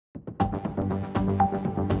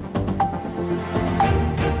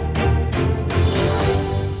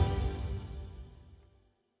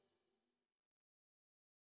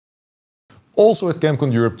Also at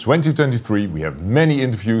ChemCon Europe 2023 we have many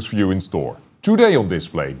interviews for you in store. Today on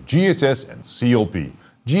display, GHS and CLP.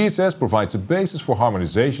 GHS provides a basis for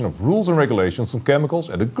harmonization of rules and regulations on chemicals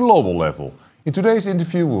at a global level. In today's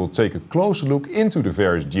interview we will take a closer look into the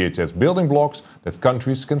various GHS building blocks that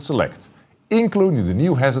countries can select, including the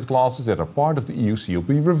new hazard classes that are part of the EU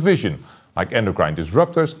CLP revision, like endocrine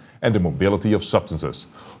disruptors and the mobility of substances.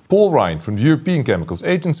 Paul Ryan from the European Chemicals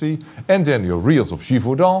Agency and Daniel Rios of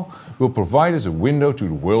Givaudan will provide us a window to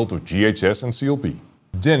the world of GHS and CLP.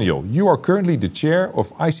 Daniel, you are currently the chair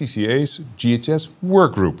of ICCA's GHS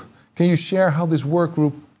Workgroup. Can you share how this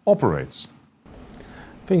workgroup operates?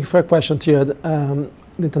 Thank you for your question, Thierry. The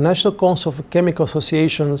International Council of Chemical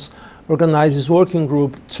Associations organizes working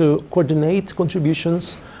group to coordinate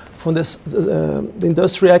contributions from the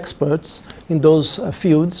industry experts in those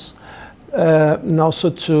fields, and also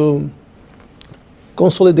to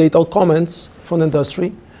consolidate all comments from the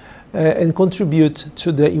industry and contribute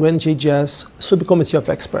to the UNGHS subcommittee of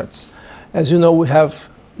experts. As you know, we have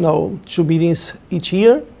now 2 meetings each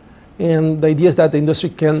year, and the idea is that the industry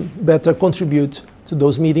can better contribute to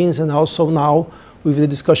those meetings, and also now with the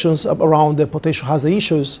discussions around the potential hazard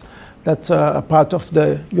issues that are part of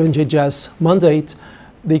the UNGHS mandate,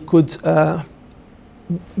 they could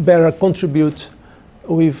better contribute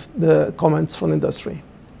with the comments from industry.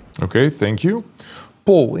 Okay, thank you.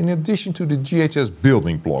 Paul, in addition to the GHS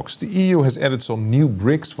building blocks, the EU has added some new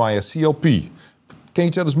bricks via CLP. Can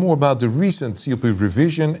you tell us more about the recent CLP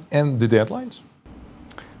revision and the deadlines?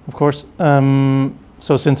 Of course.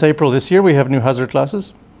 So since April this year, we have new hazard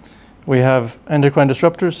classes. We have endocrine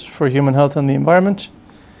disruptors for human health and the environment.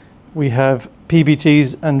 We have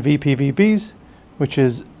PBTs and vPvBs, which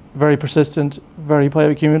is very persistent, very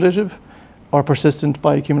bioaccumulative, or persistent,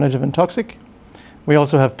 bioaccumulative and toxic. We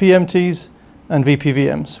also have PMTs and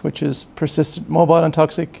vPvMs, which is persistent, mobile and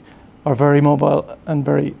toxic, or very mobile and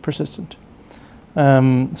very persistent.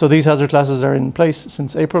 So these hazard classes are in place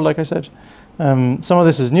since April, like I said. Some of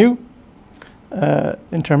this is new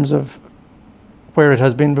in terms of where it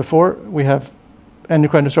has been before. We have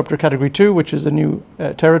endocrine disruptor category 2, which is a new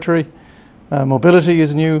territory. Mobility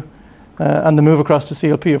is new, and the move across to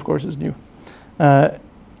CLP, of course, is new.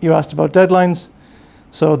 You asked about deadlines.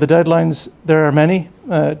 So the deadlines, there are many,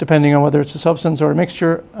 depending on whether it's a substance or a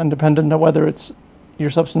mixture, and dependent on whether it's your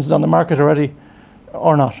substance is on the market already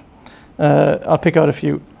or not. I'll pick out a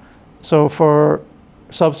few. So for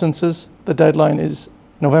substances, the deadline is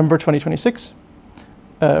November 2026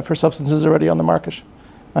 for substances already on the market.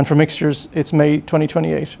 And for mixtures, it's May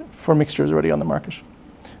 2028 for mixtures already on the market.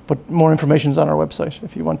 But more information is on our website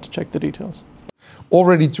if you want to check the details.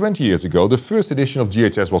 Already 20 years ago, the first edition of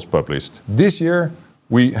GHS was published. This year,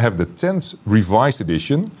 we have the 10th revised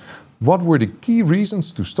edition. What were the key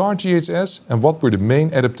reasons to start GHS and what were the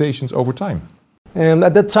main adaptations over time?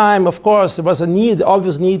 At that time, of course, there was a need,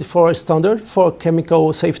 obvious need for a standard for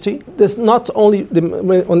chemical safety. That's not only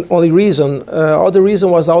the only reason. Other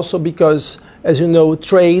reason was also because, as you know,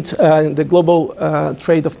 trade, the global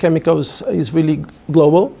trade of chemicals is really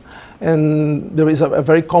global, and there is a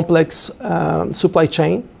very complex supply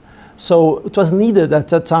chain. So it was needed at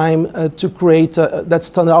that time to create that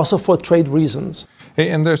standard also for trade reasons. Hey,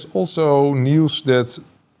 and there's also news that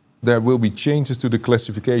there will be changes to the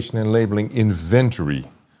classification and labeling inventory.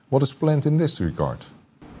 What is planned in this regard?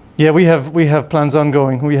 Yeah, we have plans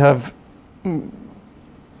ongoing. We have,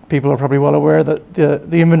 people are probably well aware that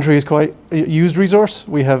the inventory is quite a used resource.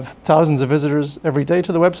 We have thousands of visitors every day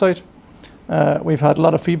to the website. We've had a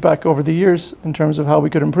lot of feedback over the years in terms of how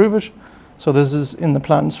we could improve it. So this is in the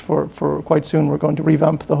plans for quite soon. We're going to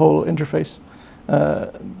revamp the whole interface.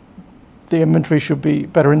 The inventory should be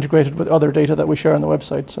better integrated with other data that we share on the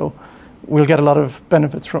website. So we'll get a lot of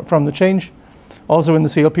benefits from the change. Also in the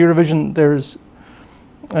CLP revision, there's,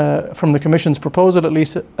 from the Commission's proposal at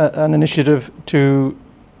least, an initiative to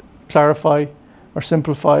clarify or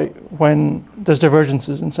simplify when there's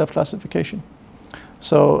divergences in self-classification.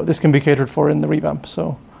 So this can be catered for in the revamp.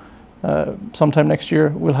 So sometime next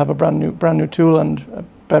year, we'll have a brand new tool and a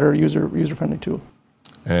better user-friendly tool.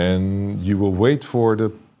 And you will wait for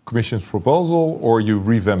the Commission's proposal, or you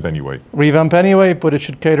revamp anyway? Revamp anyway, but it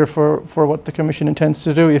should cater for what the Commission intends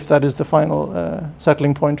to do, if that is the final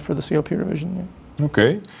settling point for the CLP revision. Yeah.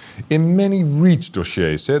 Okay. In many REACH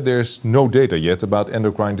dossiers, there's no data yet about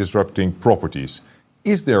endocrine disrupting properties.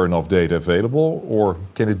 Is there enough data available, or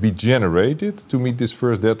can it be generated to meet this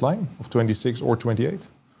first deadline of 26 or 28?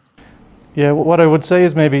 Yeah, what I would say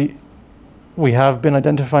is maybe we have been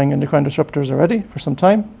identifying endocrine disruptors already for some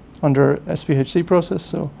time under SVHC process,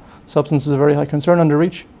 so substance is a very high concern under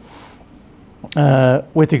REACH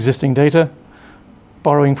with existing data.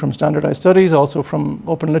 borrowing from standardized studies, also from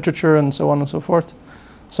open literature and so on and so forth.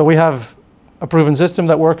 So we have a proven system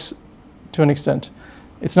that works to an extent.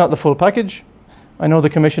 It's not the full package. I know the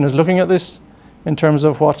Commission is looking at this in terms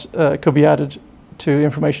of what could be added to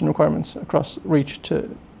information requirements across REACH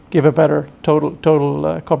to give a better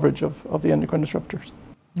total coverage of the endocrine disruptors.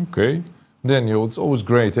 Okay. Daniel, it's always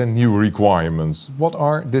great and new requirements. What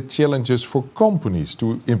are the challenges for companies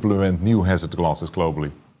to implement new hazard classes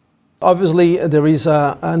globally? Obviously, there is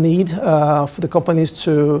a need for the companies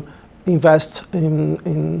to invest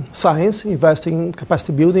in science, invest in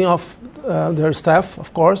capacity building of their staff,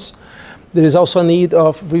 of course. There is also a need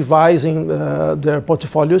of revising their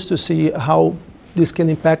portfolios to see how this can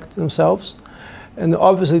impact themselves. And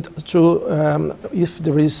obviously, if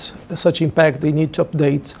there is such impact, they need to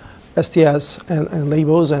update STS and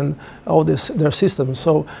labels and all their systems.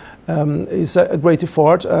 So it's a great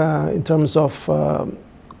effort in terms of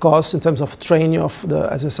cost, in terms of training of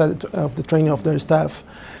as I said, of the training of their staff.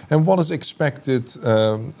 And what is expected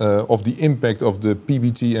of the impact of the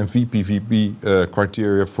PBT and vPvB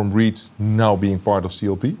criteria from REACH now being part of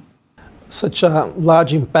CLP? Such a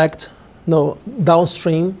large impact,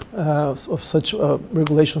 downstream of such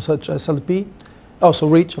regulations such as CLP, also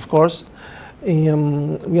REACH, of course.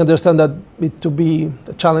 We understand that it to be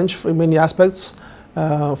a challenge for many aspects.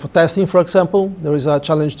 For testing, for example, there is a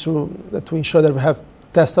challenge to ensure that we have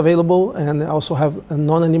tests available and also have a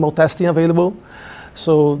non-animal testing available.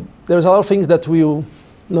 So there's a lot of things that will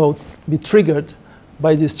be triggered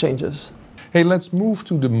by these changes. Hey, let's move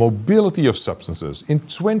to the mobility of substances. In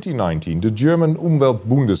 2019, the German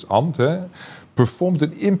Umweltbundesamt performed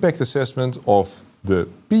an impact assessment of the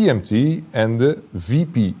PMT and the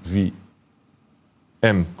vPvB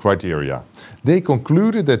criteria. They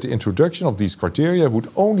concluded that the introduction of these criteria would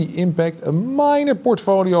only impact a minor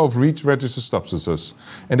portfolio of REACH-registered substances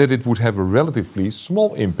and that it would have a relatively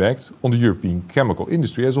small impact on the European chemical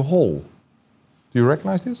industry as a whole. Do you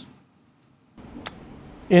recognize this?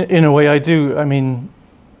 In a way, I do. I mean,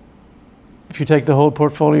 if you take the whole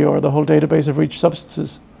portfolio or the whole database of REACH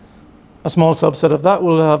substances, a small subset of that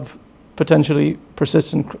will have potentially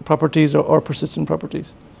persistent properties or persistent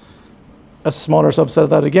properties. A smaller subset of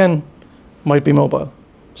that, again, might be mobile.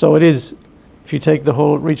 So it is, if you take the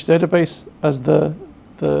whole REACH database as the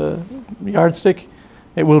yardstick,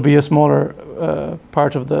 it will be a smaller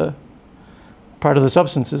part of the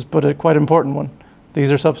substances, but a quite important one.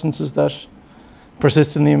 These are substances that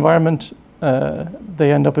persist in the environment.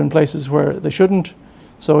 They end up in places where they shouldn't.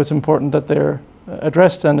 So it's important that they're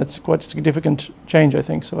addressed, and it's quite a significant change, I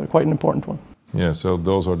think, so quite an important one. Yeah, so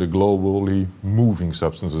those are the globally moving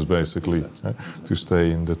substances, basically, to stay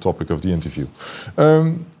in the topic of the interview.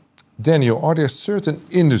 Daniel, are there certain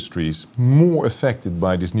industries more affected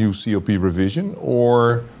by this new CLP revision,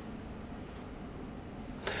 or?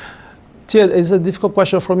 It's a difficult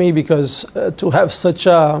question for me because to have such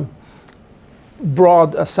a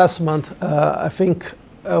broad assessment, I think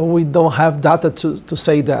we don't have data to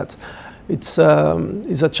say that. It's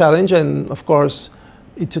a challenge, and of course,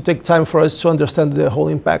 it will take time for us to understand the whole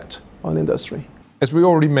impact on industry. As we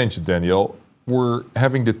already mentioned, Daniel, we're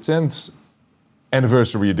having the 10th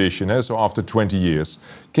anniversary edition, so after 20 years.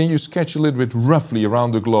 Can you sketch a little bit roughly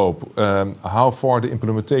around the globe how far the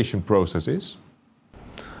implementation process is?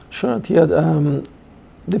 Sure, Tia. The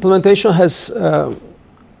implementation has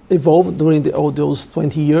evolved during all those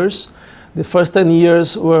 20 years. The first 10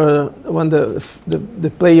 years were when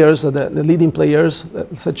the players, the leading players,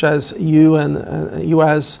 such as EU and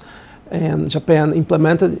US and Japan,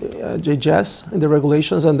 implemented GHS in the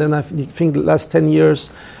regulations. And then I think the last 10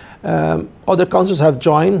 years, other countries have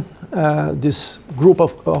joined this group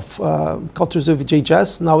of countries with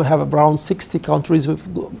GHS. Now we have around 60 countries with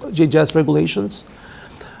GHS regulations.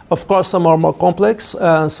 Of course, some are more complex,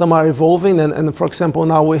 some are evolving, and for example,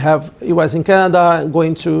 now we have US and Canada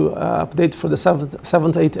going to update for the 7th,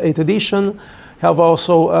 8th edition. We have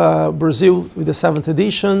also Brazil with the 7th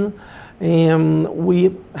edition. And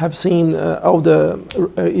we have seen all the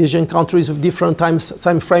Asian countries with different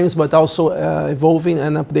time frames, but also evolving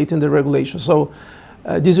and updating the regulations. So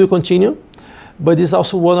this will continue. But it's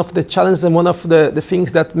also one of the challenges and one of the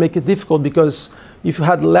things that make it difficult, because if you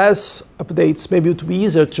had less updates, maybe it would be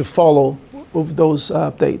easier to follow with those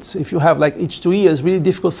updates. If you have like each 2 years, it's really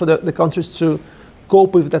difficult for the countries to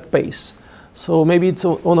cope with that pace. So maybe it's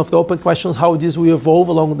one of the open questions, how this will evolve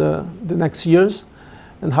along the next years,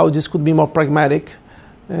 and how this could be more pragmatic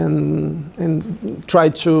and try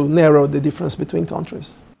to narrow the difference between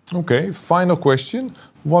countries. Okay, final question.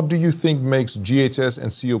 What do you think makes GHS and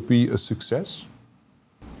CLP a success?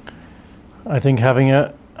 I think having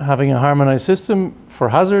a harmonized system for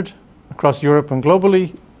hazard across Europe and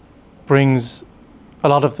globally brings a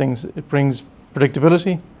lot of things. It brings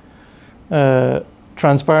predictability,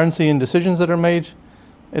 transparency in decisions that are made.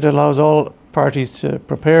 It allows all parties to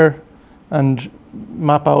prepare and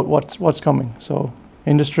map out what's coming. So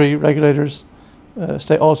industry, regulators,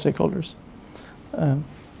 all stakeholders.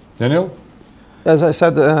 Daniel? As I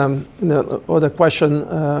said in the other question,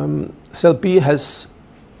 CLP has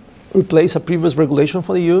replaced a previous regulation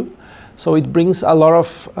for the EU. So it brings a lot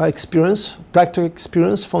of experience, practical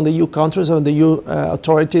experience from the EU countries and the EU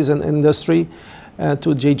authorities and industry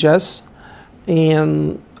to GHS.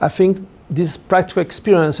 And I think this practical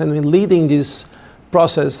experience and in leading this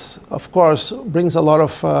process, of course, brings a lot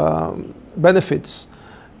of benefits.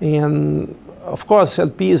 And of course,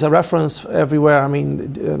 CLP is a reference everywhere. I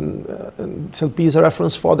mean, CLP is a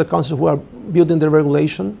reference for the countries who are building the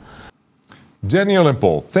regulation. Daniel and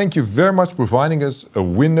Paul, thank you very much for providing us a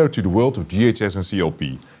window to the world of GHS and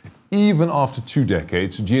CLP. Even after 2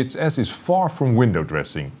 decades, GHS is far from window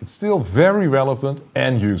dressing. It's still very relevant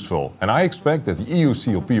and useful. And I expect that the EU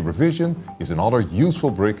CLP revision is another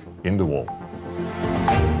useful brick in the wall.